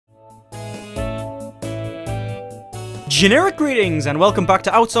Generic greetings and welcome back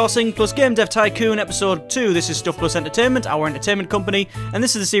to Outsourcing plus Game Dev Tycoon episode 2. This is Stuff Plus Entertainment, our entertainment company, and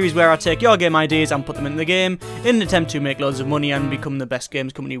this is the series where I take your game ideas and put them in the game in an attempt to make loads of money and become the best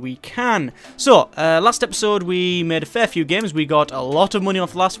games company we can. So, last episode we made a fair few games. We got a lot of money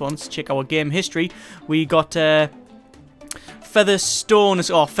off the last one. Let's check our game history. We got Featherstone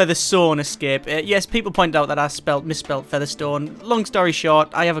Escape. Yes, people point out that I misspelled Featherstone. Long story short,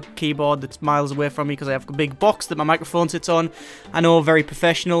 I have a keyboard that's miles away from me because I have a big box that my microphone sits on. I know, very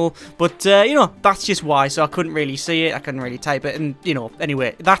professional, but you know, that's just why. So I couldn't really see it, I couldn't really type it, and you know,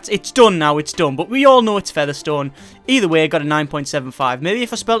 anyway, it's done now, it's done. But we all know it's Featherstone. Either way, I got a 9.75. Maybe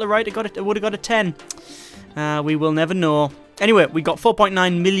if I spelled it right, it would have got a 10. We will never know. Anyway, we got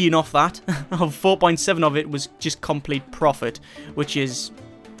 4.9 million off that. 4.7 of it was just complete profit, which is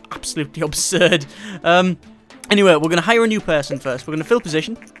absolutely absurd. Anyway, we're going to hire a new person first. We're going to fill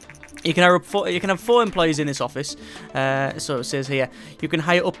position. You can have 4 employees in this office. So it says here, you can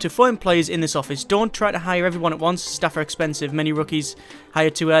hire up to 4 employees in this office. Don't try to hire everyone at once. Staff are expensive. Many rookies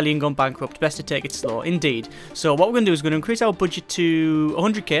hire too early and gone bankrupt. Best to take it slow. Indeed. So what we're going to do is we're going to increase our budget to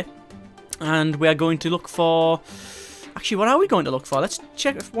 100k, and we are going to look for. Actually, what are we going to look for? Let's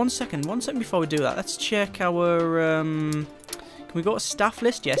check. One second before we do that. Let's check our. Can we go to staff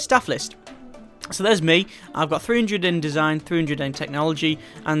list? Yeah, staff list. So there's me. I've got 300 in design, 300 in technology,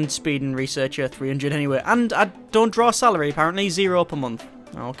 and speed and researcher 300 anyway. And I don't draw salary apparently, 0 per month.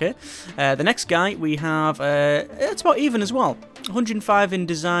 Okay. The next guy we have. It's about even as well. 105 in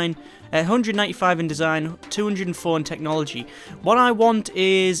design. 195 in design, 204 in technology. What I want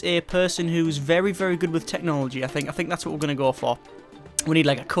is a person who's very, very good with technology. I think that's what we're going to go for. We need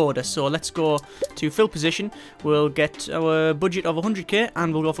like a coder, so let's go to fill position. We'll get our budget of 100k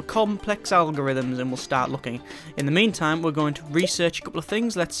and we'll go for complex algorithms and we'll start looking. In the meantime, we're going to research a couple of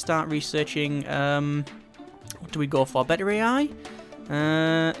things. Let's start researching, what do we go for? Better AI?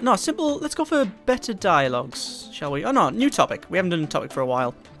 No, simple, let's go for better dialogues, shall we? Oh no, new topic. We haven't done a topic for a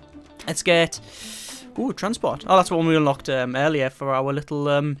while. Let's get... Ooh, transport. Oh, that's what we unlocked earlier for our little...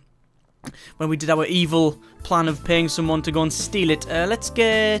 when we did our evil plan of paying someone to go and steal it. Let's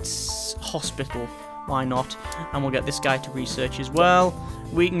get... hospital. Why not? And we'll get this guy to research as well.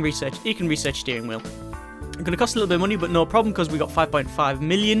 We can research... He can research steering wheel. It's going to cost a little bit of money, but no problem because we got 5.5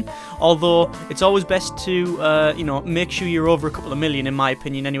 million. Although it's always best to, you know, make sure you're over a couple of million, in my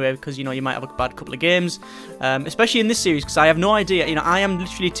opinion, anyway, because you know you might have a bad couple of games, especially in this series, because I have no idea. You know, I am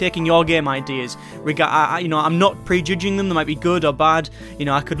literally taking your game ideas. You know, I'm not prejudging them. They might be good or bad. You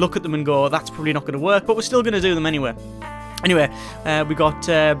know, I could look at them and go, that's probably not going to work, but we're still going to do them anyway. Anyway, we got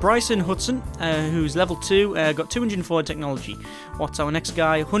Bryson Hudson, who's level 2, got 204 in technology. What's our next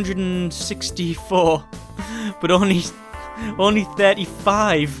guy? 164, but only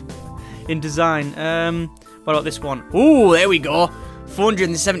 35 in design. What about this one? Ooh, there we go.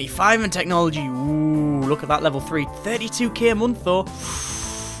 475 in technology. Ooh, look at that, level 3. 32k a month though.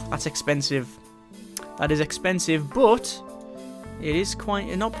 That's expensive. That is expensive, but it is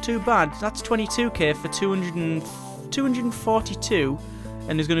quite not too bad. That's 22k for 242,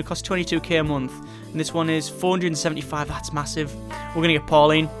 and it's going to cost 22k a month. And this one is 475. That's massive. We're going to get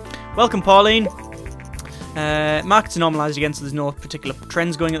Pauline. Welcome, Pauline. Markets are normalized again, so there's no particular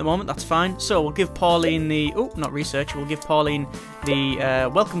trends going at the moment. That's fine. So we'll give Pauline the not research. We'll give Pauline the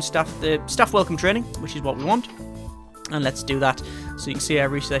the staff welcome training, which is what we want. And let's do that. So you can see our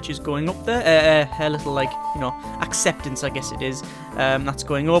research is going up there. Her little, like, you know, acceptance, I guess it is. That's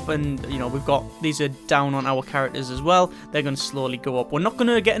going up, and you know, we've got these are down on our characters as well. They're going to slowly go up. We're not going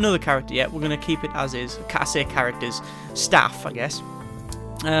to get another character yet. We're going to keep it as is. I say characters, staff, I guess.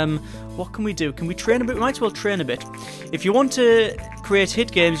 What can we do? Can we train a bit? We might as well train a bit. If you want to create hit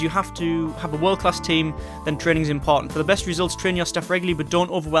games, you have to have a world-class team, then training is important. For the best results, train your staff regularly, but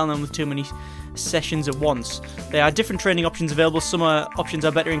don't overwhelm them with too many sessions at once. There are different training options available. Some options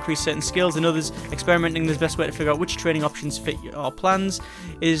are better to increase certain skills than others. Experimenting is the best way to figure out which training options fit your plans.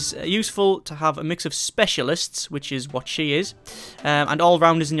 Is useful to have a mix of specialists, which is what she is, and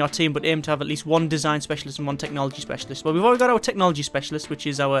all-rounders in your team, but aim to have at least one design specialist and one technology specialist. Well, we've already got our technology specialist, which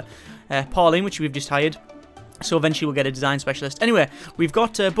is our Pauline, which we've just hired. So eventually we'll get a design specialist. Anyway, we've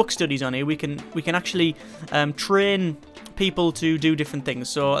got book studies on here. We can actually train people to do different things.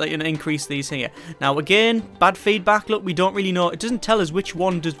 So increase these here. Now again, bad feedback. Look, we don't really know. It doesn't tell us which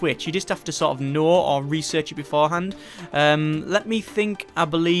one does which. You just have to sort of know or research it beforehand. Let me think. I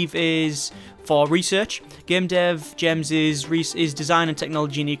believe is for research. Game Dev Gems is design and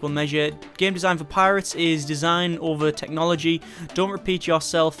technology in equal measure. Game design for pirates is design over technology. Don't repeat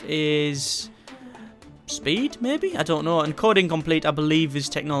yourself is speed, maybe? I don't know. And code incomplete, I believe, is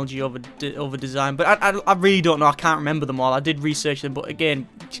technology over design. But I really don't know. I can't remember them all. I did research them, but again,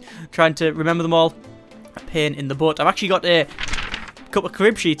 trying to remember them all, a pain in the butt. I've actually got a couple of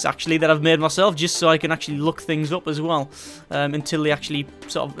crib sheets, actually, that I've made myself, just so I can actually look things up as well, until they actually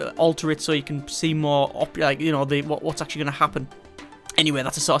sort of alter it so you can see more, like, you know, what's actually going to happen. Anyway,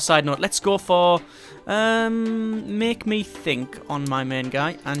 that's a sort of side note. Let's go for make me think on my main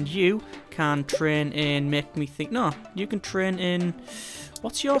guy, and you can train in make me think. No, you can train in,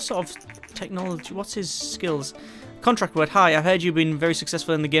 what's your sort of technology, what's his skills? Contract word. Hi, I heard you've been very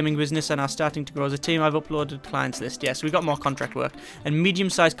successful in the gaming business and are starting to grow as a team. I've uploaded clients list. Yes, we've got more contract work, and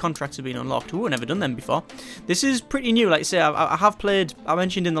medium-sized contracts have been unlocked. Ooh, I've never done them before. This is pretty new. Like I say, I have played, I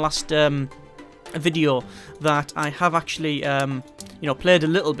mentioned in the last video that I have actually you know, played a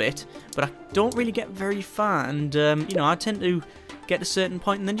little bit, but I don't really get very far, and you know, I tend to get to a certain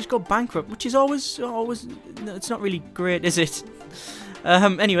point and then just go bankrupt, which is always it's not really great, is it?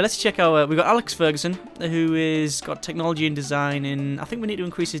 Anyway, let's check out, we've got Alex Ferguson, who is got technology and design in, I think we need to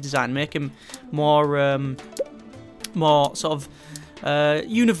increase his design, make him more more sort of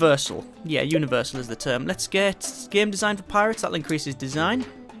universal. Yeah, universal is the term. Let's get game design for pirates. That'll increase his design.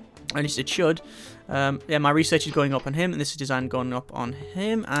 At least it should. Yeah, my research is going up on him, and this is design going up on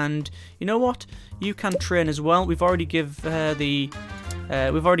him. And you know what? You can train as well. We've already give the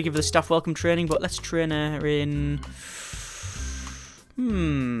staff welcome training, but let's train her in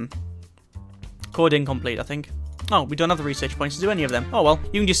code incomplete, I think. Oh, we don't have the research points to do any of them. Oh well,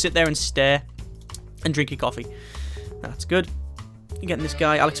 you can just sit there and stare and drink your coffee. That's good. You're getting this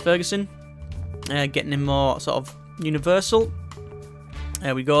guy, Alex Ferguson, getting him more sort of universal.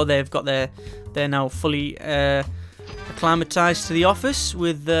 There we go. They've got they're now fully acclimatized to the office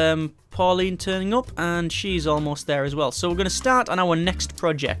with Pauline turning up, and she's almost there as well. So we're going to start on our next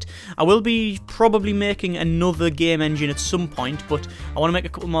project. I will be probably making another game engine at some point, but I want to make a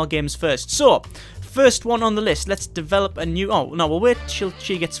couple more games first. So first one on the list, let's develop a new. Oh no, we'll wait till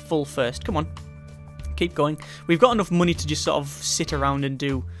she gets full first. Come on, keep going. We've got enough money to just sort of sit around and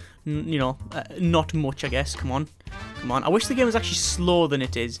do, you know, not much, I guess. Come on. Come on. I wish the game was actually slower than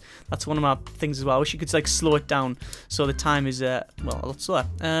it is. That's one of my things as well. I wish you could like slow it down so the time is well, a lot slower.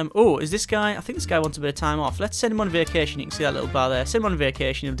 Oh, is this guy? I think this guy wants a bit of time off. Let's send him on vacation. You can see that little bar there. Send him on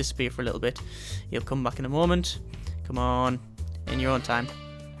vacation. He'll disappear for a little bit. He'll come back in a moment. Come on, in your own time.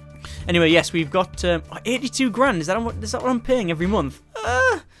 Anyway, yes, we've got 82 grand. Is that what I'm paying every month?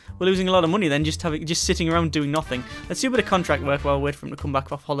 We're losing a lot of money then, just sitting around doing nothing. Let's do a bit of contract work while we wait for him to come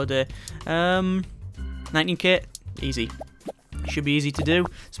back off holiday. 19k, easy. Should be easy to do,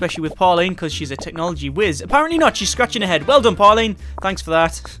 especially with Pauline, because she's a technology whiz. Apparently not, she's scratching her head. Well done, Pauline. Thanks for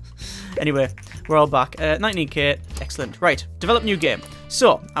that. Anyway, we're all back. 19k, excellent. Right, develop new game.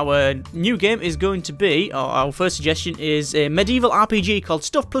 So, our new game is going to be, or our first suggestion is a medieval RPG called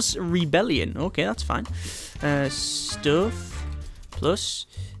Stuff Plus Rebellion. Okay, that's fine. Stuff Plus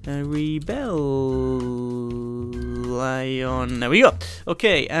Rebellion. There we go.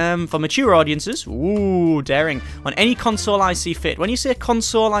 Okay, for mature audiences, ooh, daring, on any console I see fit. When you say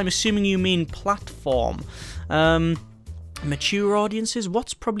console, I'm assuming you mean platform. Mature audiences,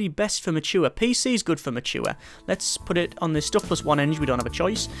 what's probably best for mature? PC is good for mature. Let's put it on the Stuff Plus 1 engine, we don't have a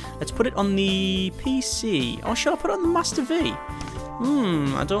choice. Let's put it on the PC. Or should I put it on the Master V?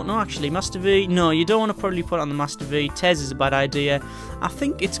 I don't know actually. Master V, no, you don't want to probably put it on the Master V. Tez is a bad idea. I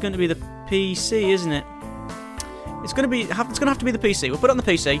think it's going to be the PC, isn't it? It's going to have to be the PC. We'll put it on the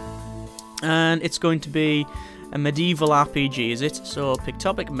PC, and it's going to be a medieval RPG, is it? So pick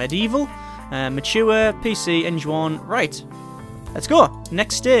topic, medieval, mature, PC, engine 1. Right, let's go.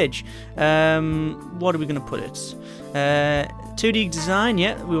 Next stage. What are we going to put it? 2D design.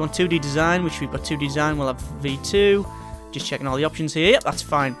 Yeah, we want 2D design, which we've got 2D design. We'll have V2. Just checking all the options here. Yep, that's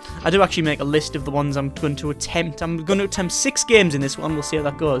fine. I do actually make a list of the ones I'm going to attempt. I'm going to attempt 6 games in this one. We'll see how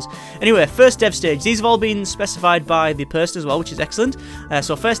that goes. Anyway, first dev stage. These have all been specified by the person as well, which is excellent.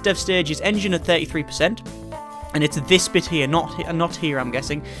 So first dev stage is engine at 33%. And it's this bit here, not here, I'm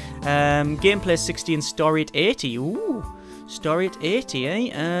guessing. Gameplay 60 and story at 80. Ooh, story at 80,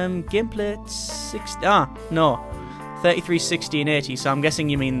 eh? Gameplay at 60. Ah, no. 33, 60, and 80, so I'm guessing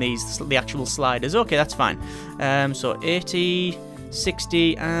you mean these, the actual sliders. Okay, that's fine. So 80,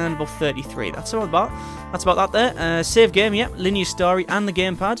 60, and above 33. That's about that there. Save game, yep. Linear story and the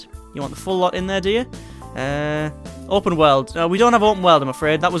gamepad. You want the full lot in there, do you? Open world. We don't have open world, I'm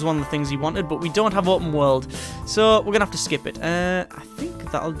afraid. That was one of the things he wanted, but we don't have open world. So we're going to have to skip it. I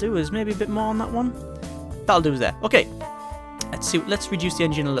think that'll do us. Maybe a bit more on that one. That'll do us there. Okay. Let's see. Let's reduce the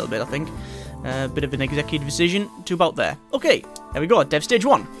engine a little bit, I think. Bit of an executive decision to about there. Okay, There we go, dev stage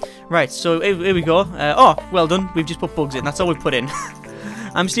 1. Right, so here we go. Oh, well done. We've just put bugs in. That's all we've put in.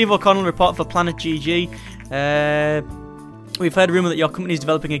 I'm Steve O'Connell, reporter for Planet GG. We've heard a rumour that your company is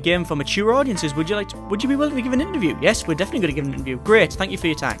developing a game for mature audiences. Would you be willing to give an interview? Yes, we're definitely going to give an interview. Great, thank you for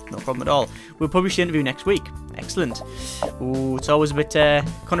your time. No problem at all. We'll publish the interview next week. Excellent. Ooh, it's always a bit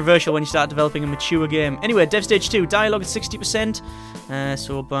controversial when you start developing a mature game. Anyway, dev stage 2, dialogue at 60%.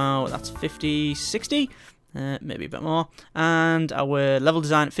 So about, that's 50, 60? Maybe a bit more. And our level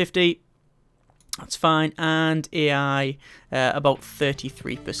design at 50. That's fine. And AI about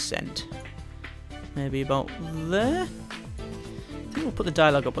 33%. Maybe about there. I think we'll put the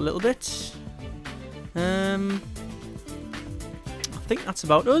dialogue up a little bit. I think that's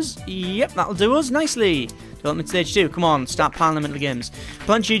about us. Yep, that'll do us nicely. Development stage 2, come on, start piling them into the games.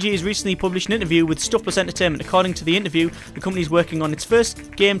 Planet GG has recently published an interview with Stuff Plus Entertainment. According to the interview, the company is working on its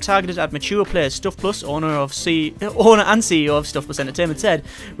first game targeted at mature players. Stuff Plus, owner and CEO of Stuff Plus Entertainment, said,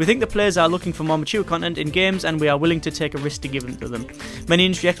 "We think the players are looking for more mature content in games, and we are willing to take a risk to give them to them. Many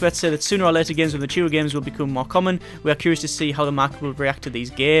industry experts say that sooner or later games with mature games will become more common. We are curious to see how the market will react to these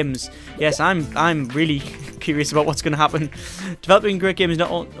games." Yes, I'm really curious about what's going to happen. Developing a great game is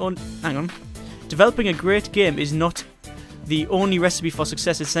not hang on. Developing a great game is not the only recipe for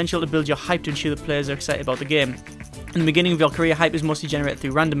success. It's essential to build your hype to ensure that players are excited about the game. In the beginning of your career, hype is mostly generated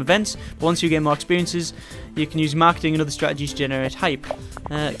through random events, but once you gain more experiences, you can use marketing and other strategies to generate hype.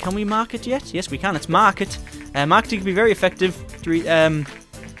 Can we market yet? Yes, we can. Let's market. Marketing can be very effective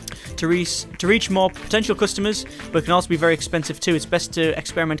to reach more potential customers, but it can also be very expensive too. It's best to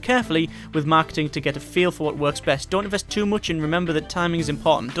experiment carefully with marketing to get a feel for what works best. Don't invest too much, and remember that timing is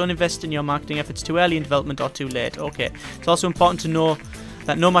important. Don't invest in your marketing efforts too early in development or too late. Okay. It's also important to know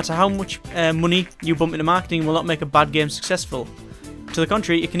that no matter how much money you bump into marketing, will not make a bad game successful. To the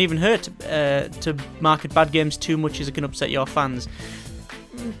contrary, it can even hurt to market bad games too much, as it can upset your fans.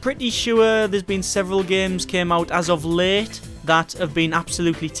 I'm pretty sure there's been several games came out as of late that have been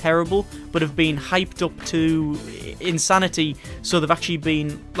absolutely terrible, but have been hyped up to insanity, so they've actually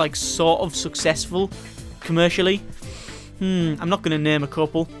been like sort of successful commercially. I'm not going to name a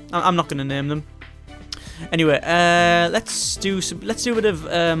couple. I'm not going to name them. Anyway, let's do a bit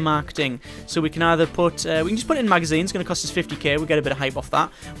of marketing. So we can either put we can just put it in magazines. It's going to cost us 50k. We get a bit of hype off that.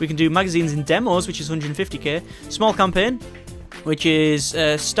 We can do magazines in demos, which is 150k. Small campaign, which is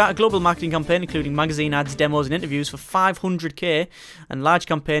start a global marketing campaign including magazine ads, demos and interviews for 500k, and large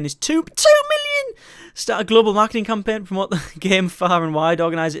campaign is 2 million. Start a global marketing campaign, promote the game far and wide,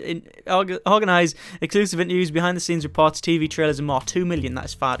 organise exclusive interviews, behind the scenes reports, TV trailers and more. 2 million, that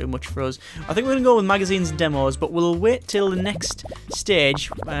is far too much for us. I think we're going to go with magazines and demos, but we'll wait till the next stage.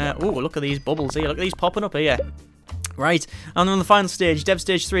 Oh, look at these bubbles here, look at these popping up here. Right, and on the final stage, dev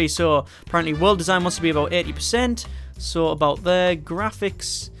stage 3, so apparently world design wants to be about 80%. So about there,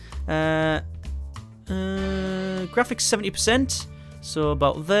 graphics 70%, so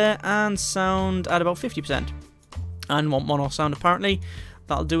about there, and sound at about 50%. And want mono sound apparently.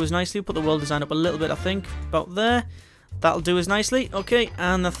 That'll do us nicely. Put the world design up a little bit, I think, about there. That'll do us nicely. Okay,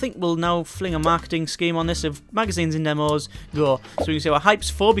 and I think we'll now fling a marketing scheme on this of magazines and demos, go. So we can see our hype's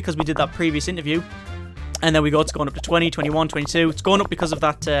 4 because we did that previous interview. And there we go, it's going up to 20, 21, 22. It's going up because of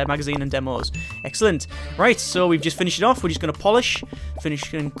that magazine and demos. Excellent. Right, so we've just finished it off. We're just going to polish,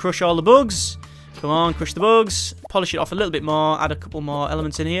 finish and crush all the bugs. Come on, crush the bugs. Polish it off a little bit more, add a couple more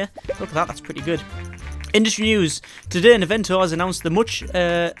elements in here. Look at that, that's pretty good. Industry news. Today, Nintendo has announced the much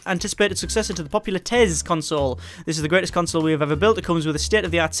anticipated successor to the popular TES console. This is the greatest console we have ever built. It comes with a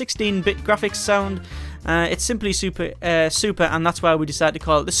state-of-the-art 16-bit graphics sound. It's simply super, and that's why we decided to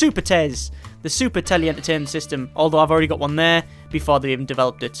call it the Super TES. The Super Tele-Entertainment System. Although I've already got one there before they even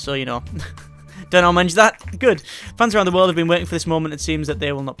developed it, so you know. Don't know manage that. Good. Fans around the world have been waiting for this moment. It seems that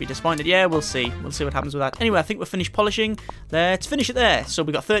they will not be disappointed. Yeah, we'll see. We'll see what happens with that. Anyway, I think we're finished polishing. Let's finish it there. So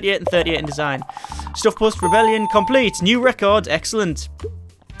we got 38 and 38 in design. Stuff Post Rebellion complete. New record. Excellent.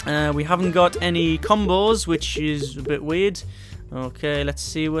 We haven't got any combos, which is a bit weird. Okay, let's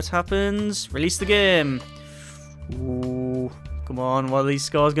see what happens. Release the game. Ooh, come on. What are these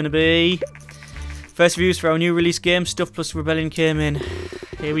scores going to be? First reviews for our new release game, Stuff Plus Rebellion, came in.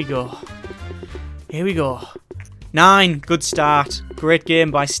 Here we go. Here we go. 9, good start. Great game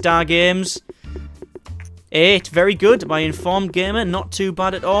by Star Games. 8, very good by Informed Gamer. Not too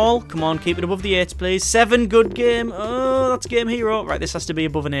bad at all. Come on, keep it above the 8s, please. 7, good game. Oh, that's Game Hero. Right, this has to be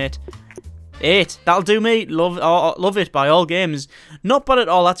above an 8. 8, that'll do me. Love it by All Games. Not bad at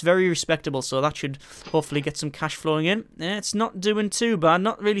all. That's very respectable, so that should hopefully get some cash flowing in. It's not doing too bad.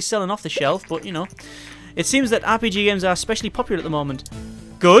 Not really selling off the shelf, but, you know. It seems that RPG games are especially popular at the moment.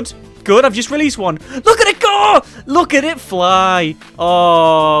 Good. Good, I've just released one. Look at it go! Look at it fly.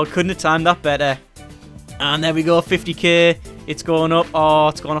 Oh, couldn't have timed that better. And there we go, 50k. It's going up. Oh,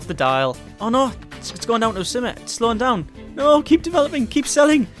 it's going off the dial. Oh no, it's going down to a simmer. It's slowing down. No, keep developing, keep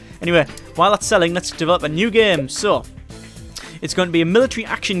selling. Anyway, while that's selling, let's develop a new game. So, it's going to be a military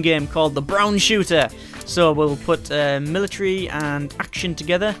action game called The Brown Shooter. So we'll put military and action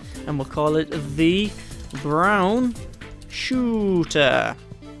together, and we'll call it The Brown Shooter.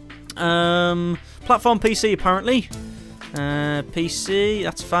 Platform PC apparently. PC,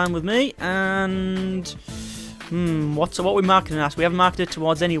 that's fine with me. And what are we marketing as? We haven't marketed it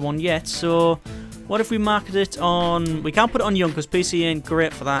towards anyone yet. So what if we market it on? We can't put it on young because PC ain't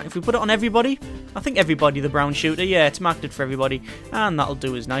great for that. If we put it on everybody, I think everybody, The Brown Shooter. Yeah, it's marketed for everybody, and that'll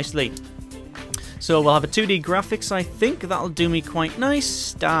do us nicely. So we'll have a 2D graphics, I think. That'll do me quite nice.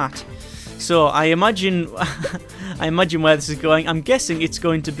 Start. So I imagine I imagine where this is going. I'm guessing it's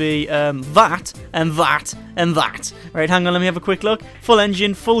going to be that, and that, and that. Right, hang on, let me have a quick look. Full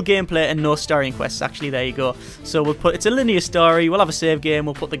engine, full gameplay, and no starring quests. Actually, there you go. So we'll put, it's a linear story. We'll have a save game.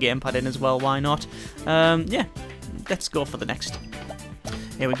 We'll put the gamepad in as well. Why not? Yeah, let's go for the next.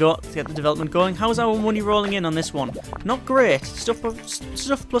 Here we go, let's get the development going. How's our money rolling in on this one? Not great. Stuff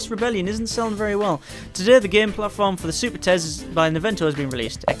Plus Rebellion isn't selling very well. Today the game platform for the Super Tez by Navento has been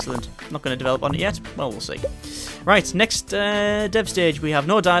released. Excellent. Not going to develop on it yet. Well, we'll see. Right, next dev stage we have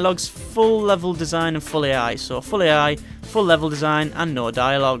no dialogues, full level design and full AI. So full AI, full level design and no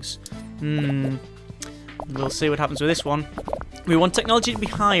dialogues. We'll see what happens with this one. We want technology to be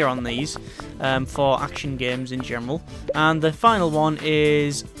higher on these for action games in general. And the final one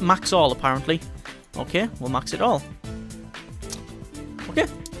is max all, apparently. Okay, we'll max it all. Okay,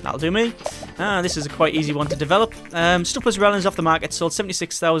 that'll do me. This is a quite easy one to develop. Stuff Plus Rebellion is off the market, sold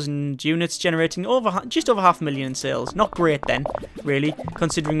 76,000 units, generating just over 500,000 in sales. Not great then, really,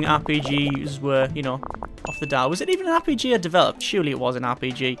 considering RPGs were, you know, off the dial. Was it even an RPG I developed? Surely it was an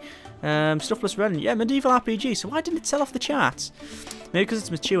RPG. Stuff Plus Rebellion, yeah, medieval RPG, so why didn't it sell off the charts? Maybe because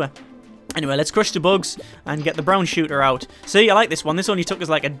it's mature. Anyway, let's crush the bugs and get the Brown Shooter out. See, I like this one. This only took us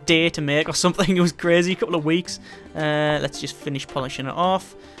like a day to make or something. It was crazy, a couple of weeks. Let's just finish polishing it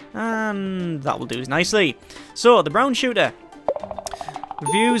off. And that will do us nicely. So, the Brown Shooter.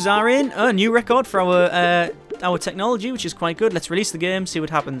 Reviews are in. A new record for our technology, which is quite good. Let's release the game, see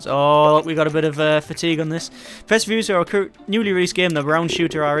what happens. Oh, look, we got a bit of fatigue on this. First reviews for our newly released game, The Brown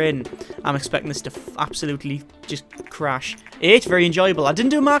Shooter, are in. I'm expecting this to absolutely just crash. 8, very enjoyable. I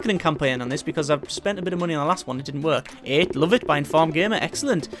didn't do a marketing campaign on this because I've spent a bit of money on the last one. It didn't work. 8, love it, by Informed Gamer,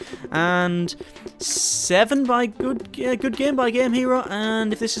 excellent. And 7 by Good Game by Game Hero,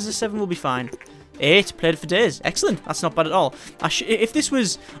 and if this is a 7, we'll be fine. 8, played for days, excellent. That's not bad at all. If this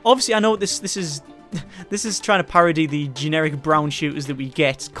was, obviously I know this is. This is trying to parody the generic brown shooters that we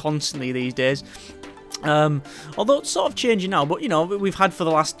get constantly these days. Although it's sort of changing now, but you know, we've had for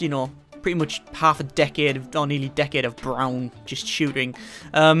the last, you know, pretty much half a decade or nearly decade of brown just shooting.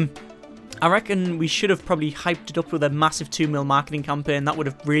 I reckon we should have probably hyped it up with a massive 2 mil marketing campaign. That would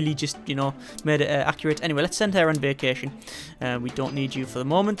have really just, you know, made it accurate. Anyway, let's send her on vacation. We don't need you for the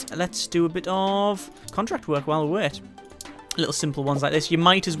moment. Let's do a bit of contract work while we wait. Little simple ones like this. You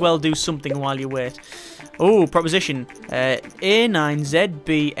might as well do something while you wait. Oh, proposition.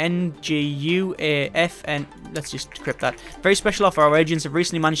 A9ZBNGUAFN. Let's just decrypt that. Very special offer. Our agents have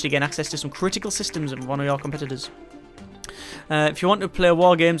recently managed to gain access to some critical systems of one of your competitors. If you want to play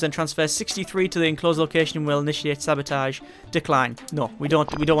war games, then transfer 63 to the enclosed location and will initiate sabotage. Decline. No, we don't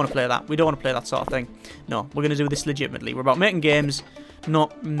want to play that. We don't want to play that sort of thing. No, we're going to do this legitimately. We're about making games,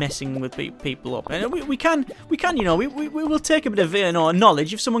 not messing with people up. And we can, you know, we will take a bit of, you know,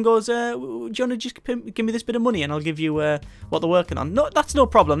 knowledge. If someone goes, do you want to just give me this bit of money and I'll give you what they're working on? No, that's no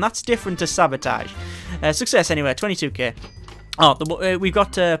problem. That's different to sabotage. Success anyway, 22k. Oh, we've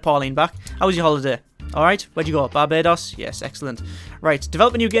got Pauline back. How was your holiday? Alright, where'd you go? Barbados? Yes, excellent. Right,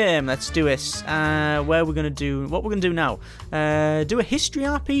 develop a new game. Let's do this. What we're going to do now. Do a history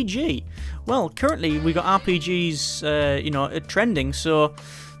RPG. Well, currently we got RPGs, you know, trending, so...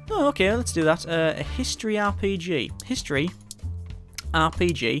 Oh, okay, let's do that. A history RPG. History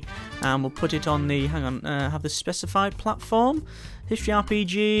RPG. And we'll put it on the... Hang on, have the specified platform. History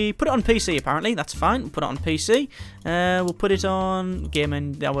RPG. Put it on PC, apparently. That's fine. We'll put it on PC. We'll put it on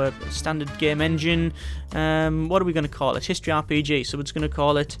our standard game engine. What are we going to call it? History RPG. So we're just going to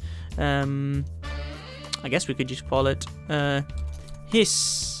call it... I guess we could just call it...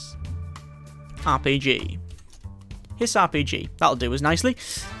 His RPG. His RPG. That'll do us nicely.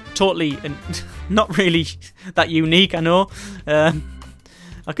 Totally... not really that unique, I know. I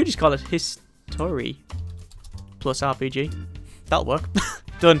could just call it History plus RPG. That'll work.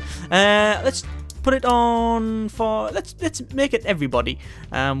 Done. Let's put it on for... Let's make it everybody.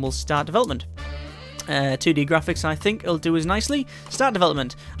 We'll start development. 2D graphics, I think, will do as nicely. Start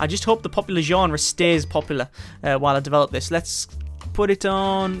development. I just hope the popular genre stays popular while I develop this. Let's put it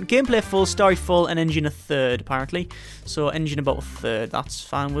on gameplay full, story full, and engine a third, apparently. So engine about a third, that's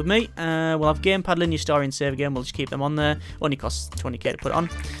fine with me. We'll have gamepad, linear story, and save again. We'll just keep them on there. Only costs 20k to put it on.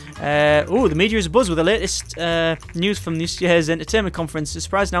 Oh, the media is abuzz with the latest news from this year's entertainment conference. A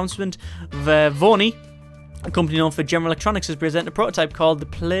surprise announcement of Vony, a company known for General Electronics, has presented a prototype called the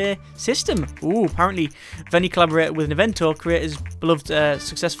Play System. Ooh, apparently Venny collaborated with Nintendo creators beloved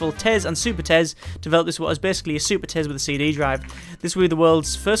successful TES and Super TES to develop this what is basically a Super TES with a CD drive. This will be the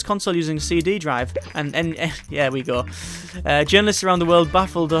world's first console using a CD drive, and yeah, we go. Journalists around the world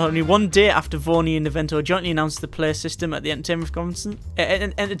baffled only one day after Vony and Nintendo jointly announced the Play System at the entertainment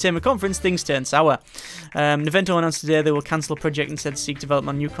conference. Things turned sour. Nintendo announced today they will cancel a project and instead seek development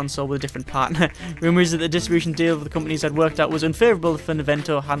on a new console with a different partner. Rumours that the distribution deal the companies had worked out was unfavourable for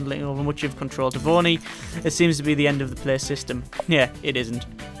Nintendo, handling over much of control to Vony. It seems to be the end of the Play System. Yeah, it isn't.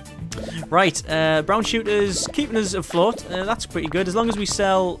 Right, brown shooters keeping us afloat. That's pretty good. As long as we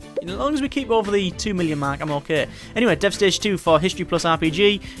sell, as long as we keep over the 2 million mark, I'm okay. Anyway, Dev Stage 2 for History Plus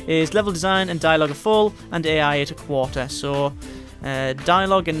RPG is level design and dialogue are full, and AI at a quarter. So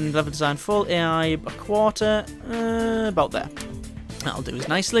dialogue and level design full, AI a quarter, about there. That'll do us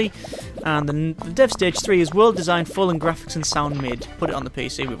nicely. And the Dev Stage 3 is world design full and graphics and sound mid. Put it on the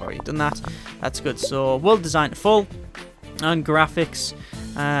PC, we've already done that. That's good. So world design full and graphics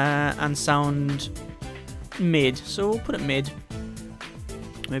and sound mid. So we'll put it mid.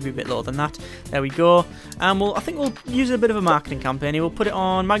 Maybe a bit lower than that. There we go. And I think we'll use a bit of a marketing campaign. We'll put it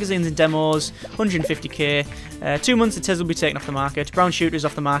on magazines and demos, 150k. 2 months the TES will be taken off the market. Brown shooters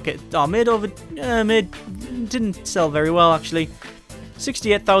off the market. Oh, mid didn't sell very well actually.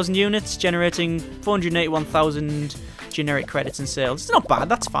 68,000 units, generating 481,000 generic credits and sales. It's not bad,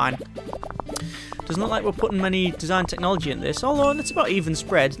 that's fine. Doesn't look like we're putting many design technology in this, although it's about even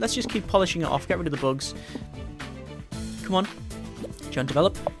spread. Let's just keep polishing it off, get rid of the bugs. Come on. Do you want to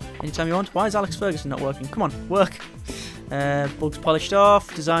develop? Anytime you want. Why is Alex Ferguson not working? Come on, work. Bugs polished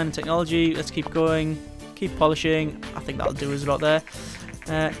off, design and technology. Let's keep going. Keep polishing. I think that'll do us about there.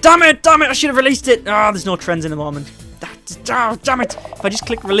 Damn it! I should have released it! Ah, there's no trends in the moment. Oh, damn it! If I just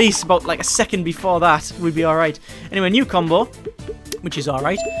click release about like a second before that, we'd be alright. Anyway, new combo, which is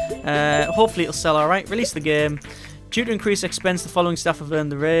alright. Hopefully it'll sell alright. Release the game. Due to increased expense, the following staff have earned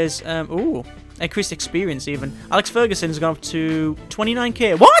the raise. Ooh, increased experience even. Alex Ferguson has gone up to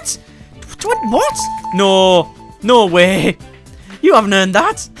 29k. What? What? No way. You haven't earned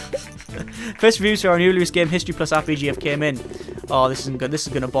that. First reviews for our newly released game, History Plus RPG, have came in. Oh, this isn't good. This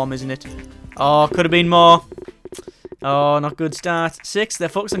is going to bomb, isn't it? Oh, could have been more. Oh, not good start. 6, they're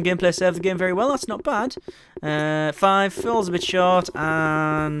focused on gameplay, serve the game very well. That's not bad. 5, falls a bit short.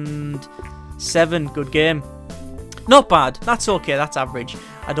 And 7, good game. Not bad. That's okay. That's average.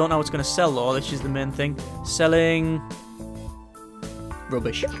 I don't know what's going to sell, though. This is the main thing. Selling...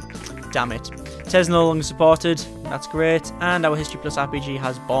 rubbish. Damn it. TES no longer supported. That's great. And our History Plus RPG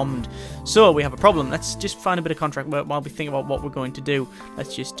has bombed. So, we have a problem. Let's just find a bit of contract work while we think about what we're going to do.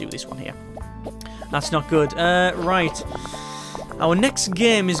 Let's just do this one here. That's not good. Right. Our next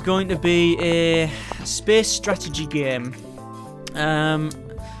game is going to be a space strategy game.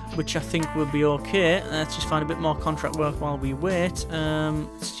 Which I think will be okay. Let's just find a bit more contract work while we wait.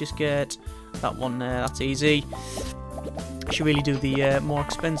 Let's just get that one there. That's easy. I should really do the more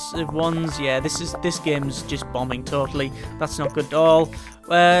expensive ones. Yeah, this game's just bombing totally. That's not good at all.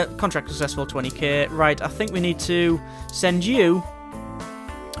 Contract successful, 20k. Right, I think we need to send you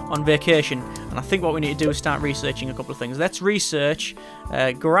on vacation, and I think what we need to do is start researching a couple of things. Let's research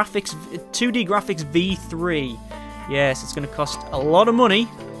graphics, 2D graphics V3. Yes, it's going to cost a lot of money,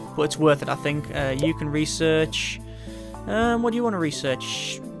 but it's worth it, I think. You can research... what do you want to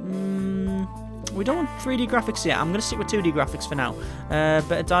research? We don't want 3D graphics yet. I'm going to stick with 2D graphics for now.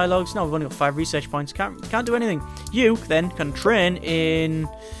 Better dialogues. No, we've only got 5 research points. Can't do anything. You then can train in...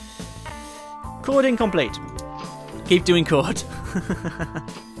 coding complete. Keep doing code.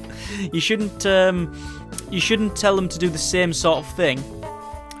 You shouldn't tell them to do the same sort of thing,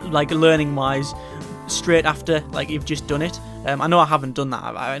 like learning-wise, straight after like you've just done it. I know I haven't done that.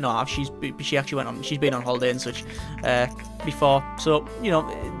 I know she actually went on. She's been on holiday and such before. So you know,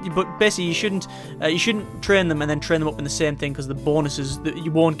 but basically you shouldn't train them and then train them up in the same thing, because the bonuses that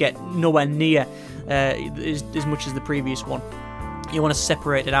you won't get nowhere near as much as the previous one. You want to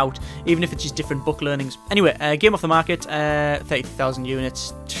separate it out, even if it's just different book learnings. Anyway, game off the market, 30,000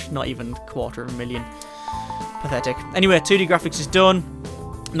 units, not even 250,000. Pathetic. Anyway, 2D graphics is done.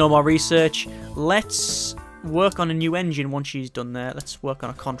 No more research. Let's work on a new engine once she's done there. Let's work on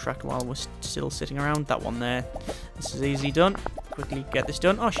a contract while we're still sitting around. That one there. This is easy done. Quickly get this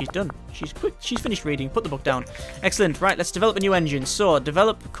done. Oh, she's done. She's quick. She's finished reading. Put the book down. Excellent. Right, let's develop a new engine. So,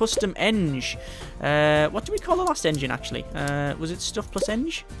 develop custom eng. What do we call the last engine, actually? Was it Stuff plus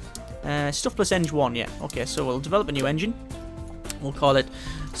Eng? Stuff plus Eng 1, yeah. Okay, so we'll develop a new engine. We'll call it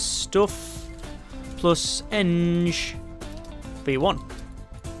Stuff plus Eng V1.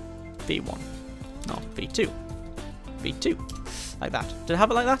 V1. No, V2. V2. Like that. Did I have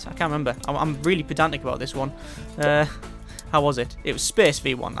it like that? I can't remember. I'm really pedantic about this one. How was it? It was space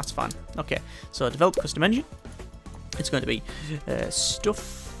V1. That's fine. Okay. So develop custom engine. It's going to be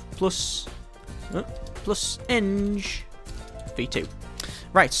stuff plus eng V2.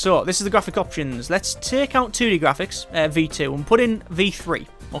 Right. So this is the graphic options. Let's take out 2D graphics V2 and put in V3.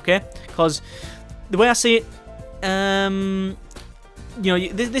 Okay. Because the way I see it, you know,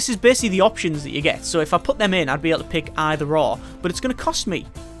 this is basically the options that you get. So if I put them in, I'd be able to pick either or. But it's going to cost me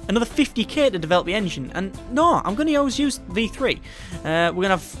another 50k to develop the engine. And no, I'm going to always use V3. We're going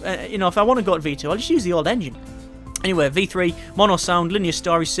to have, you know, if I want to go to V2, I'll just use the old engine. Anyway, V3, mono sound, linear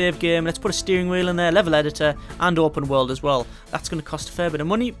story, save game. Let's put a steering wheel in there, level editor, and open world as well. That's going to cost a fair bit of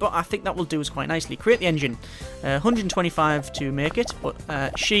money, but I think that will do us quite nicely. Create the engine. 125 to make it, but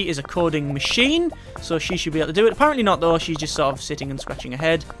she is a coding machine, so she should be able to do it. Apparently not, though. She's just sort of sitting and scratching her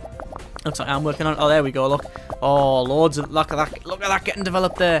head. Looks like I'm working on it. Oh, there we go, look. Oh, loads of... Look at that getting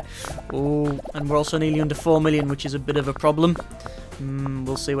developed there. Oh, and we're also nearly under 4 million, which is a bit of a problem.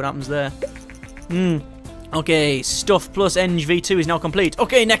 We'll see what happens there. Okay, Stuff plus Eng V2 is now complete.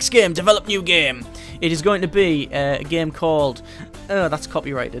 Okay, next game, develop new game. It is going to be a game called... Oh, that's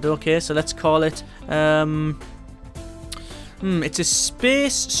copyrighted. Okay, so let's call it... it's a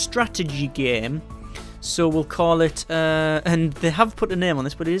space strategy game. So we'll call it... and they have put a name on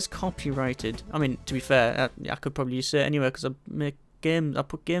this, but it is copyrighted. I mean, to be fair, I could probably just say it anyway, because I make games. I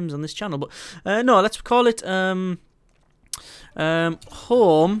put games on this channel. But no, let's call it Home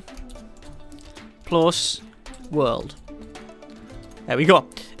plus World. There we go.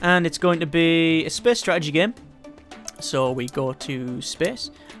 And it's going to be a space strategy game. So we go to space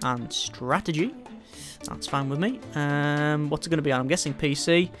and strategy. That's fine with me. What's it going to be on? I'm guessing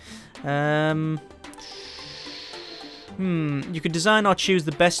PC. You could design or choose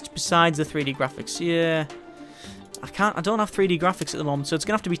the best besides the 3D graphics. Yeah. I don't have 3D graphics at the moment, so it's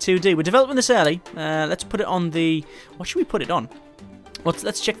going to have to be 2D. We're developing this early. Let's put it on the... What should we put it on?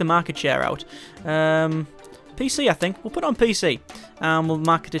 Let's check the market share out. PC, I think. We'll put it on PC. And we'll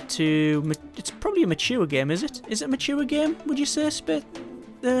market it to... It's probably a mature game, is it? Is it a mature game, would you say,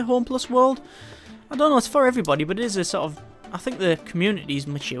 Home Plus World? I don't know, it's for everybody, but it is a sort of... I think the community's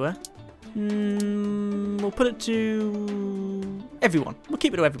mature. We'll put it to... everyone. We'll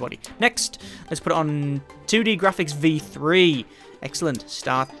keep it to everybody. Next, let's put it on 2D Graphics V3. Excellent.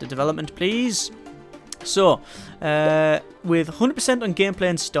 Start the development, please. So, with 100% on gameplay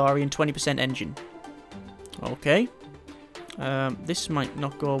and story and 20% engine. Okay. This might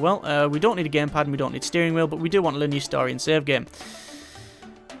not go well. We don't need a gamepad and we don't need steering wheel, but we do want a linear story and save game.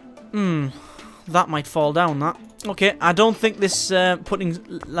 That might fall down, that. Okay, I don't think this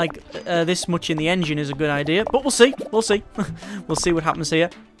putting like this much in the engine is a good idea, but we'll see. We'll see. We'll see what happens here.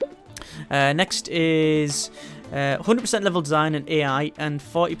 Next is 100% level design and AI and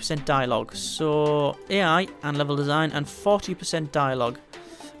 40% dialogue. So AI and level design and 40% dialogue.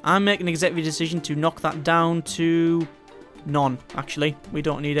 I'm making an executive decision to knock that down to none. Actually, we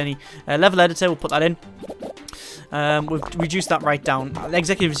don't need any level editor. We'll put that in. We've reduced that right down.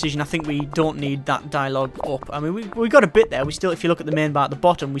 Executive decision, I think we don't need that dialogue up. I mean, we got a bit there. We still, if you look at the main bar at the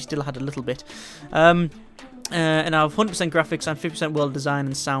bottom, we still had a little bit. And I have 100% graphics and 50% world design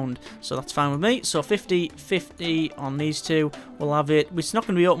and sound, so that's fine with me. So 50-50 on these two. We'll have it. It's not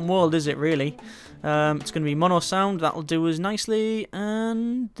going to be open world, is it, really? It's going to be mono sound. That'll do us nicely.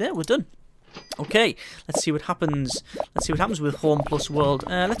 And there, we're done. Okay, let's see what happens. Let's see what happens with Home Plus World.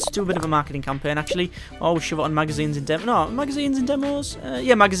 Let's do a bit of a marketing campaign, actually. Oh, we'll shove it on magazines and demos. No, magazines and demos?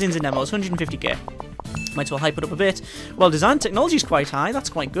 Yeah, magazines and demos. 150k. Might as well hype it up a bit. Well, design technology is quite high. That's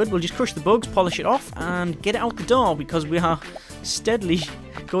quite good. We'll just crush the bugs, polish it off, and get it out the door, because we are steadily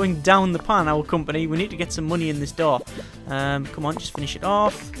going down the pan, our company. We need to get some money in this door. Come on, just finish it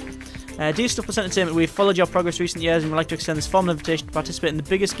off. Dear Stuff Plus Entertainment, we've followed your progress recent years and would like to extend this formal invitation to participate in the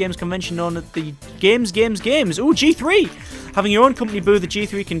biggest games convention known as the Games. Ooh, G3! Having your own company booth at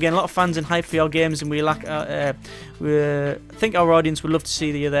G3 can gain a lot of fans and hype for your games, and we think our audience would love to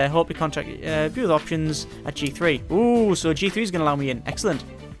see you there. Hope to contact view the options at G3. Ooh, so G3 is going to allow me in. Excellent.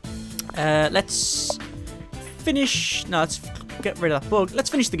 Let's finish... No, let's get rid of that bug. Let's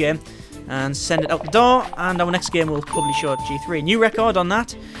finish the game and send it out the door, and our next game will probably show at G3. New record on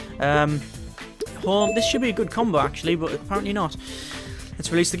that. Home. This should be a good combo actually, but apparently not.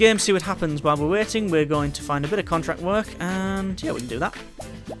 Let's release the game, see what happens. While we're waiting, we're going to find a bit of contract work, and yeah, we can do that.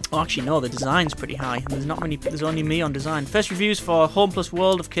 Oh, actually no, the design's pretty high. There's not many. There's only me on design. First reviews for Home plus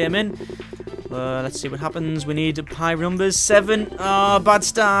World have came in. Let's see what happens. We need high numbers. 7. Oh, bad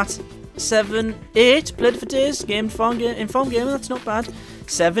start. 7, 8. Played for days. Informed gamer. That's not bad.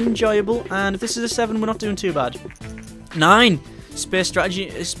 7, enjoyable. And if this is a 7, we're not doing too bad. 9.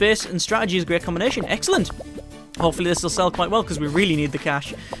 Space and strategy is a great combination. Excellent. Hopefully this will sell quite well because we really need the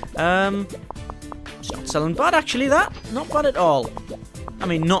cash. It's not selling bad actually. That not bad at all. I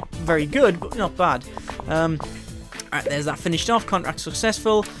mean, not very good, but not bad. Alright, there's that finished off. Contract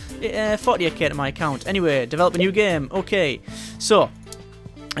successful. 48k to my account. Anyway, develop a new game. Okay, so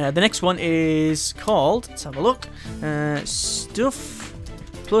the next one is called, let's have a look, Stuff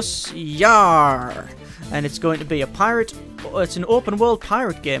Plus Yar, and it's going to be a pirate. It's an open world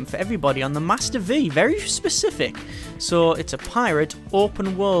pirate game for everybody on the Master V. Very specific. So it's a pirate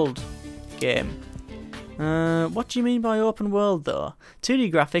open world game. What do you mean by open world though?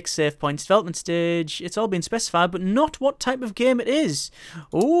 2D graphics, save points, development stage, it's all been specified, but not what type of game it is.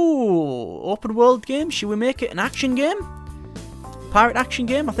 Ooh, open world game? Should we make it an action game? Pirate action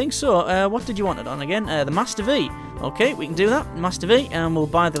game? I think so. What did you want it on again? The Master V. Okay, we can do that. Master V, and we'll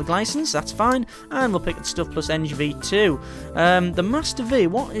buy the license, that's fine. And we'll pick the Stuff Plus NGV too. The Master V,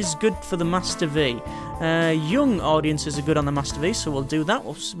 what is good for the Master V? Young audiences are good on the Master V, so we'll do that.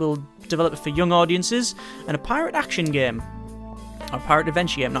 We'll develop it for young audiences. And a pirate action game. Or a pirate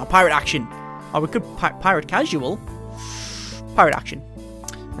adventure game, not a pirate action. Or we could pirate casual. Pirate action.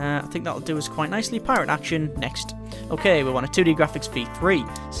 I think that'll do us quite nicely. Pirate action, next. Okay, we want a 2D graphics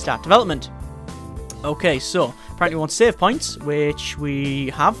V3. Start development. Okay, so apparently we want save points, which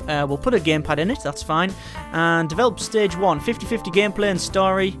we have. We'll put a gamepad in it, that's fine. And develop stage 1, 50-50 gameplay and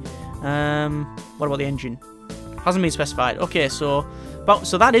story. What about the engine? Hasn't been specified. Okay, so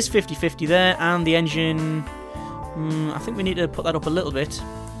that is 50-50 there, and the engine, I think we need to put that up a little bit.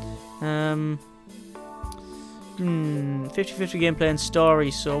 50-50 gameplay and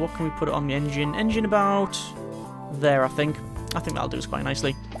story, so what can we put on the engine? Engine about there, I think. I think that'll do us quite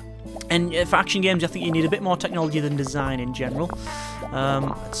nicely. And for action games, I think you need a bit more technology than design in general.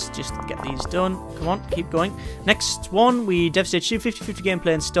 Let's just get these done. Come on, keep going. Next one, we dev stage 2, 50-50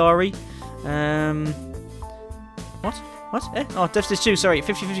 gameplay and story. What? Oh, dev stage 2, sorry.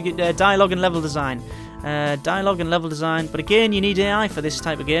 50-50 dialogue and level design. Dialogue and level design. But again, you need AI for this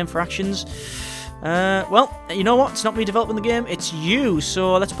type of game, for actions. Well, you know what? It's not me developing the game, it's you.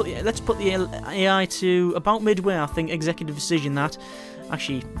 So let's put the AI to about midway, I think. Executive decision that.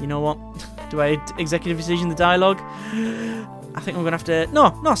 Actually, you know what? Do I executive decision the dialogue? I think I'm gonna have to.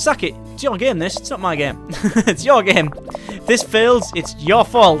 No, sack it. It's your game. This. It's not my game. It's your game. If this fails, it's your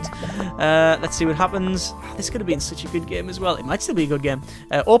fault. Let's see what happens. This could have been such a good game as well. It might still be a good game.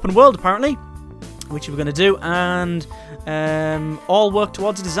 Open world apparently, which we're gonna do, and all work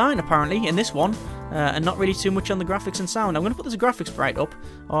towards design apparently in this one. And not really too much on the graphics and sound. I'm going to put this graphics sprite up,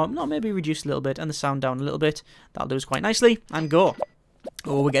 or no, maybe reduce a little bit, and the sound down a little bit. That'll do us quite nicely, and go.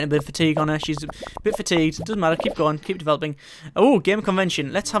 Oh, we're getting a bit of fatigue on her. She's a bit fatigued. Doesn't matter. Keep going. Keep developing. Oh, game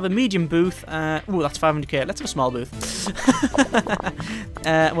convention. Let's have a medium booth. Oh, that's 500k. Let's have a small booth.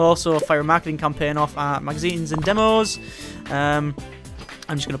 We'll also fire a marketing campaign off magazines and demos. I'm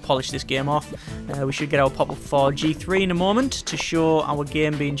just going to polish this game off. We should get our pop-up for G3 in a moment to show our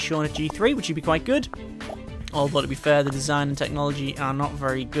game being shown at G3, which would be quite good. Although, to be fair, the design and technology are not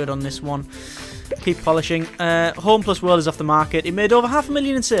very good on this one. Keep polishing. Home plus World is off the market. It made over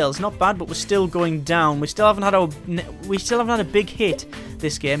 500,000 in sales. Not bad, but we're still going down. We still haven't had a big hit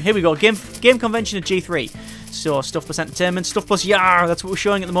this game. Here we go. Game convention at G3. So Stuff Plus Entertainment, Stuff Plus Yar. That's what we're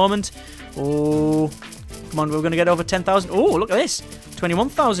showing at the moment. Oh, come on, we're going to get over 10,000. Oh, look at this.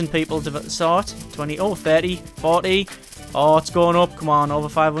 21,000 people saw it. 20. Oh, 30, 40. Oh, it's going up. Come on, over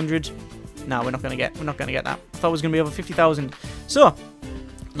 500. No, we're not going to get that. I thought it was going to be over 50,000. So,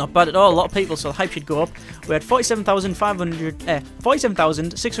 not bad at all. A lot of people, so the hype should go up. We had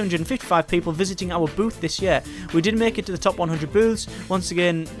 47,655 people visiting our booth this year. We didn't make it to the top 100 booths. Once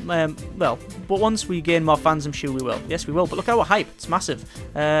again, but once we gain more fans, I'm sure we will. Yes, we will. But look at our hype. It's massive.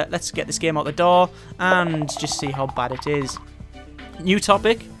 Let's get this game out the door and just see how bad it is. New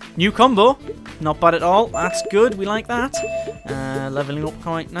topic. New combo. Not bad at all. That's good. We like that. Leveling up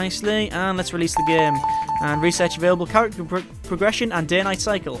quite nicely. And let's release the game. And research available character progression and day-night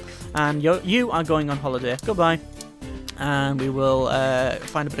cycle. And you are going on holiday. Goodbye. and we will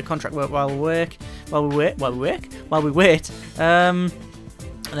find a bit of contract work while we wait.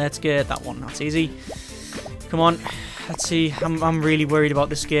 Let's get that one. That's easy. Come on. Let's see. I'm really worried about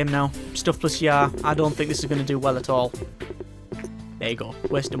this game now. Stuff plus YAR. I don't think this is going to do well at all. There you go.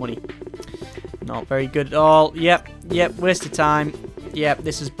 Waste of money. Not very good at all. Yep. Waste of time. Yep.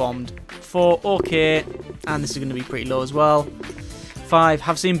 This is bombed. 4. Okay. And this is going to be pretty low as well. 5.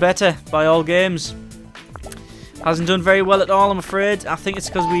 Have seen better by all games. Hasn't done very well at all, I'm afraid. I think it's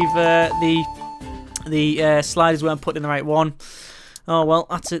because we've the sliders weren't put in the right one. Oh well,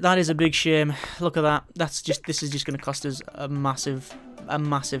 that's it. That is a big shame. Look at that. This is just going to cost us a massive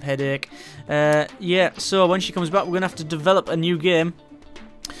headache. Yeah. So when she comes back, we're going to have to develop a new game.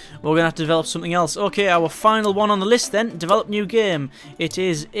 We're going to have to develop something else. Okay, our final one on the list then. Develop new game. It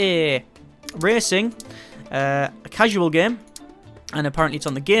is a racing, a casual game, and apparently it's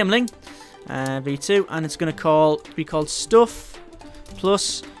on the Gameling V2, and it's going to be called Stuff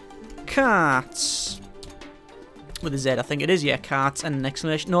Plus Carts. With a Z, I think it is, yeah, carts and an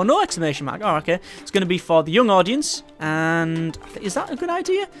exclamation. No exclamation mark. Oh, okay. It's going to be for the young audience, and is that a good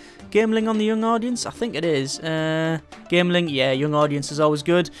idea? Gameling on the young audience? I think it is. Gameling, yeah, young audience is always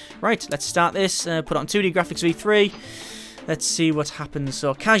good. Right, let's start this. Put it on 2D graphics V3. Let's see what happens.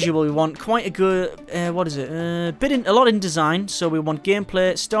 So casual, we want quite a good, what is it? A lot in design. So we want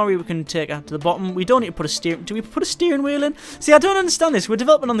gameplay, story we can take out to the bottom. We don't need to put a steering. Do we put a steering wheel in? See, I don't understand this. We're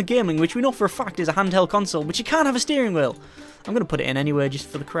developing on the Gameling, which we know for a fact is a handheld console, but you can't have a steering wheel. I'm going to put it in anyway, just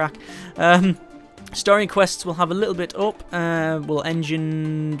for the crack. Story and quests will have a little bit up.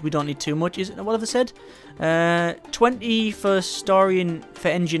 Engine, we don't need too much. Is it? What have I said? 20 for story and for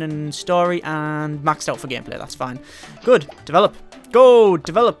engine and story, and maxed out for gameplay. That's fine. Good. Develop. Go.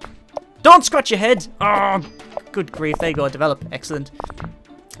 Develop. Don't scratch your head. Oh, good grief. There you go. Develop. Excellent.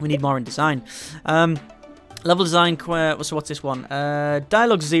 We need more in design. Level design. So what's this one?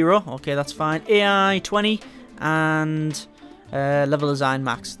 Dialogue 0. Okay, that's fine. AI 20 and level design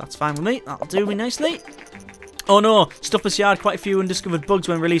max. That's fine with me. That'll do me nicely. Oh no, Stuff Plus YAR, quite a few undiscovered bugs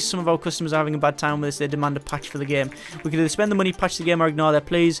when released. Some of our customers are having a bad time with this. They demand a patch for the game. We can either spend the money, patch the game, or ignore their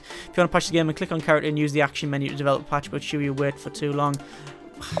pleas. If you want to patch the game, and click on character and use the action menu to develop a patch, but should you wait for too long?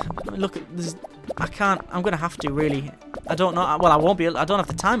 Look, I can't. I'm going to have to, really. I don't know. Well, I won't be able. I don't have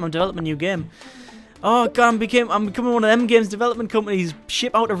the time. I'm developing a new game. Oh god, I'm becoming one of them games development companies.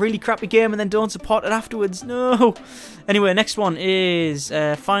 Ship out a really crappy game and then don't support it afterwards. No. Anyway, next one is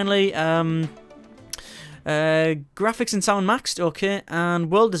finally graphics and sound maxed, okay,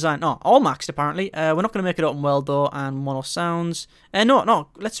 and world design. Oh, all maxed apparently. We're not going to make it open world though, and mono sounds. No.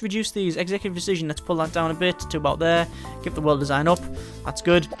 Let's reduce these. Executive decision. Let's pull that down a bit to about there. Give the world design up. That's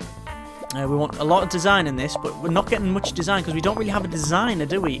good. We want a lot of design in this, but we're not getting much design because we don't really have a designer,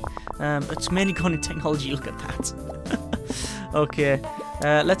 do we? It's mainly gone in technology. Look at that. Okay,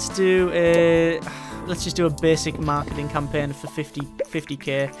 let's just do a basic marketing campaign for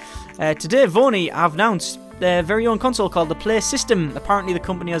 50k. Today, Vony have announced their very own console called the Play System. Apparently, the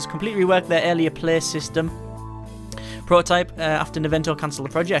company has completely reworked their earlier Play System prototype after Nintendo cancelled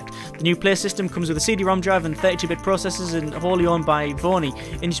the project. The new Play System comes with a CD-ROM drive and 32-bit processors and wholly owned by Vony.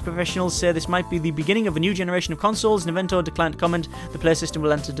 Industry professionals say this might be the beginning of a new generation of consoles. Nintendo declined to comment. The Play System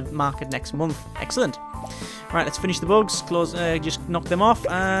will enter the market next month. Excellent. Right, let's finish the bugs. Close. Just knock them off.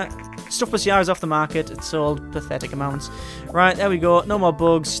 Stuff Plus YAR is off the market. It's sold pathetic amounts. Right, there we go. No more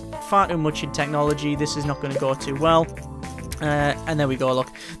bugs. Far too much in technology. This is not going to go too well. And there we go,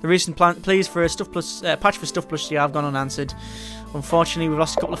 look. The recent pleas for a patch for Stuff Plus YAR have gone unanswered. Unfortunately, we've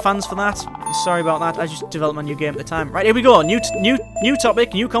lost a couple of fans for that. Sorry about that. I just developed my new game at the time. Right, here we go. New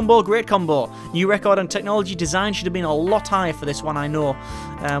topic, new combo, great combo. New record on technology design should have been a lot higher for this one, I know.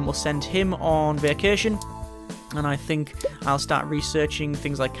 We'll send him on vacation. And I think I'll start researching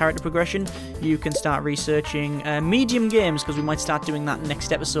things like character progression. You can start researching medium games, because we might start doing that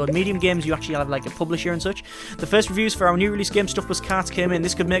next episode. Medium games, you actually have like a publisher and such. The first reviews for our new release game, Stuff Plus Carts, came in.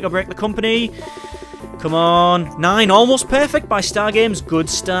 This could make or break the company. Come on. 9, almost perfect by Star Games. Good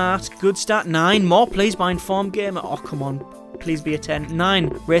start. Good start. 9 more, please, by Informed Gamer. Oh, come on. Please be a 10.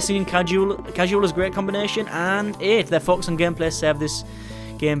 9, racing and casual is a great combination. And 8, their focus on gameplay serve this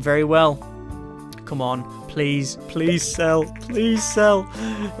game very well. Come on. Please sell. Please sell.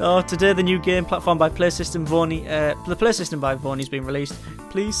 Oh, today the new game platform by Play System Vony, the Play System by Vony has been released.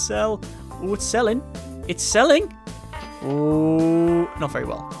 Please sell. Oh, it's selling. It's selling. Oh, not very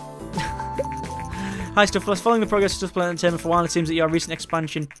well. Hi, Stuff Plus. Following the progress of Stuff Plus Entertainment for a while, it seems that your recent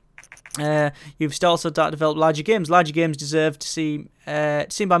expansion You've also started to develop larger games. Larger games deserve to see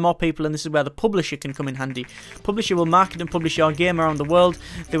seen by more people, and this is where the publisher can come in handy. Publisher will market and publish your game around the world.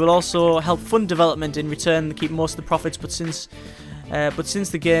 They will also help fund development. In return, they keep most of the profits, but since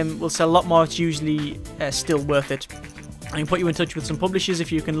the game will sell a lot more, it's usually still worth it. I can put you in touch with some publishers.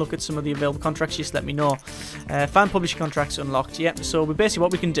 If you can look at some of the available contracts, just let me know. Find publisher contracts unlocked. Yep, so basically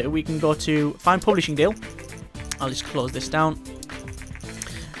what we can do, we can go to find publishing deal. I'll just close this down.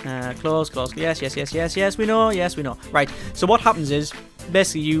 Close, yes, we know. Right, so what happens is,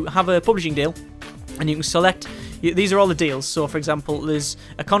 basically you have a publishing deal, and you can select, these are all the deals. So for example, there's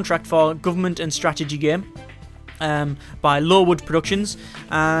a contract for government and strategy game by Lowood Productions,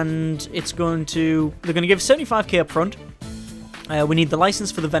 and they're going to give 75k up front. We need the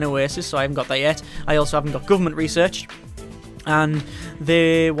license for the Ven Oasis, so I haven't got that yet. I also haven't got government research, and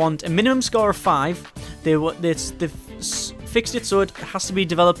they want a minimum score of 5. They've fixed it so it has to be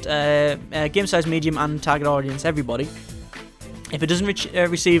developed game size medium and target audience everybody. If it doesn't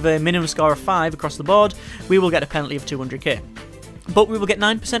receive a minimum score of 5 across the board, we will get a penalty of 200k. But we will get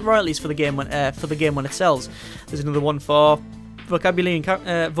 9% royalties for the game when it sells. There's another one for vocabulary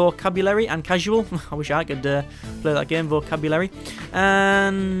and casual. I wish I could play that game, vocabulary.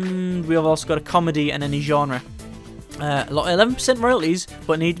 And we have also got a comedy and any genre. 11% royalties,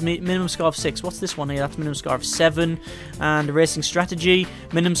 but need minimum score of 6. What's this one here? That's minimum score of 7. And a racing strategy,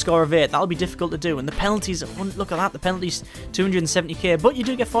 minimum score of 8. That'll be difficult to do. And the penalties, look at that, the penalties 270k, but you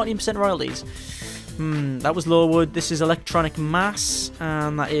do get 14% royalties. That was Lowood. This is Electronic Mass,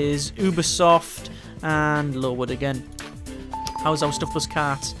 and that is Ubisoft and Lowood again. How's our stuff plus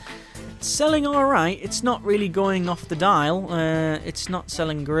carts? Selling alright, it's not really going off the dial, it's not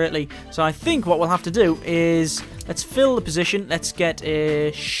selling greatly, so I think what we'll have to do is, let's fill the position, let's get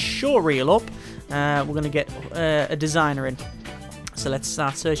a show reel up, we're going to get a designer in, so let's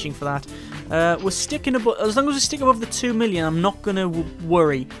start searching for that. We're sticking above, as long as we stick above the 2 million, I'm not going to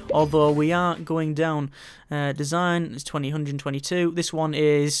worry, although we are going down. Design is 122, this one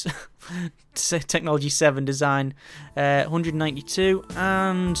is Technology 7 design, 192,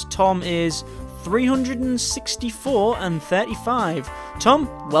 and Tom is 364 and 35.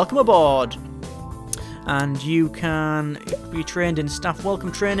 Tom, welcome aboard. And you can be trained in staff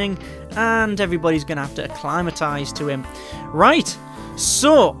welcome training, and everybody's going to have to acclimatise to him. Right.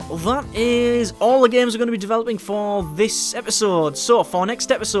 So, that is all the games we're going to be developing for this episode. So, for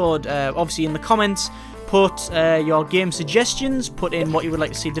next episode, obviously in the comments, put your game suggestions, put in what you would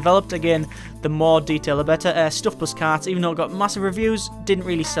like to see developed. Again, the more detail the better. Stuff plus carts, even though it got massive reviews, didn't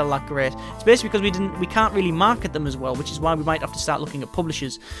really sell that great. It's basically because we can't really market them as well, which is why we might have to start looking at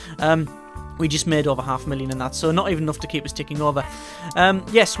publishers. We just made over $500,000 in that, so not even enough to keep us ticking over.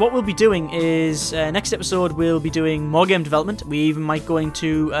 Yes, what we'll be doing is, next episode we'll be doing more game development. We even might go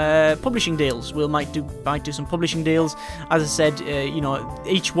into publishing deals. We might do some publishing deals. As I said, you know,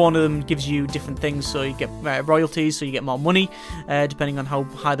 each one of them gives you different things, so you get royalties, so you get more money, depending on how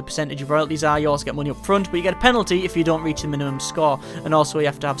high the percentage of royalties are. You also get money up front, but you get a penalty if you don't reach the minimum score, and also you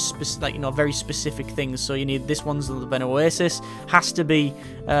have to have very specific things. So you need, this one's the Ven Oasis, has to be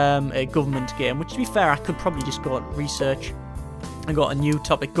a government game, which to be fair, I could probably just go and research and got a new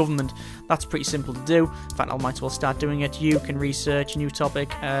topic, government. That's pretty simple to do. In fact, I might as well start doing it. You can research a new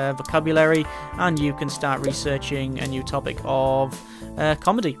topic, vocabulary, and you can start researching a new topic of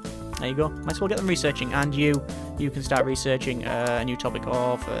comedy. There you go. Might as well get them researching, and you can start researching a new topic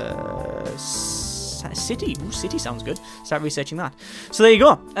of city. Ooh, city sounds good. Start researching that. So there you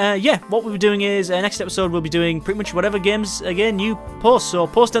go. Yeah, what we'll be doing is, next episode we'll be doing pretty much whatever games, again, you post. So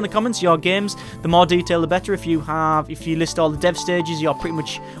post in the comments your games. The more detail, the better. If you list all the dev stages, you're pretty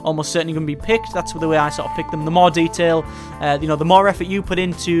much almost certainly going to be picked. That's the way I sort of pick them. The more detail, you know, the more effort you put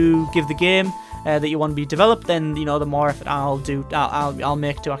in to give the game that you want to be developed, then, you know, the more effort I'll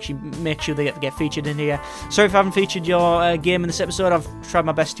make to actually make sure they get featured in here. Sorry if I haven't featured your game in this episode. I've tried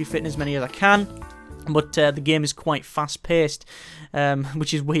my best to fit in as many as I can. But the game is quite fast-paced,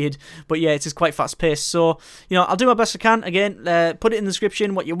 which is weird. But yeah, it is quite fast-paced. So, you know, I'll do my best I can. Again, put it in the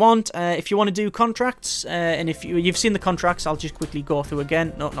description what you want. If you want to do contracts, and if you've seen the contracts, I'll just quickly go through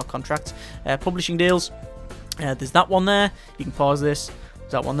again. No, not contracts. Publishing deals. There's that one there. You can pause this.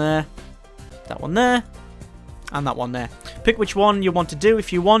 There's that one there. That one there. And that one there. Pick which one you want to do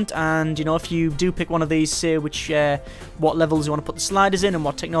if you want, and you know, if you do pick one of these, say what levels you want to put the sliders in and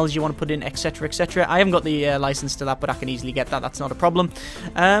what technology you want to put in, etc, etc. I haven't got the license to that, but I can easily get that. That's not a problem.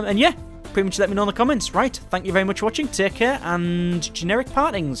 And yeah, pretty much let me know in the comments. Right, thank you very much for watching. Take care, and generic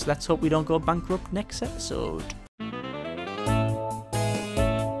partings. Let's hope we don't go bankrupt next episode.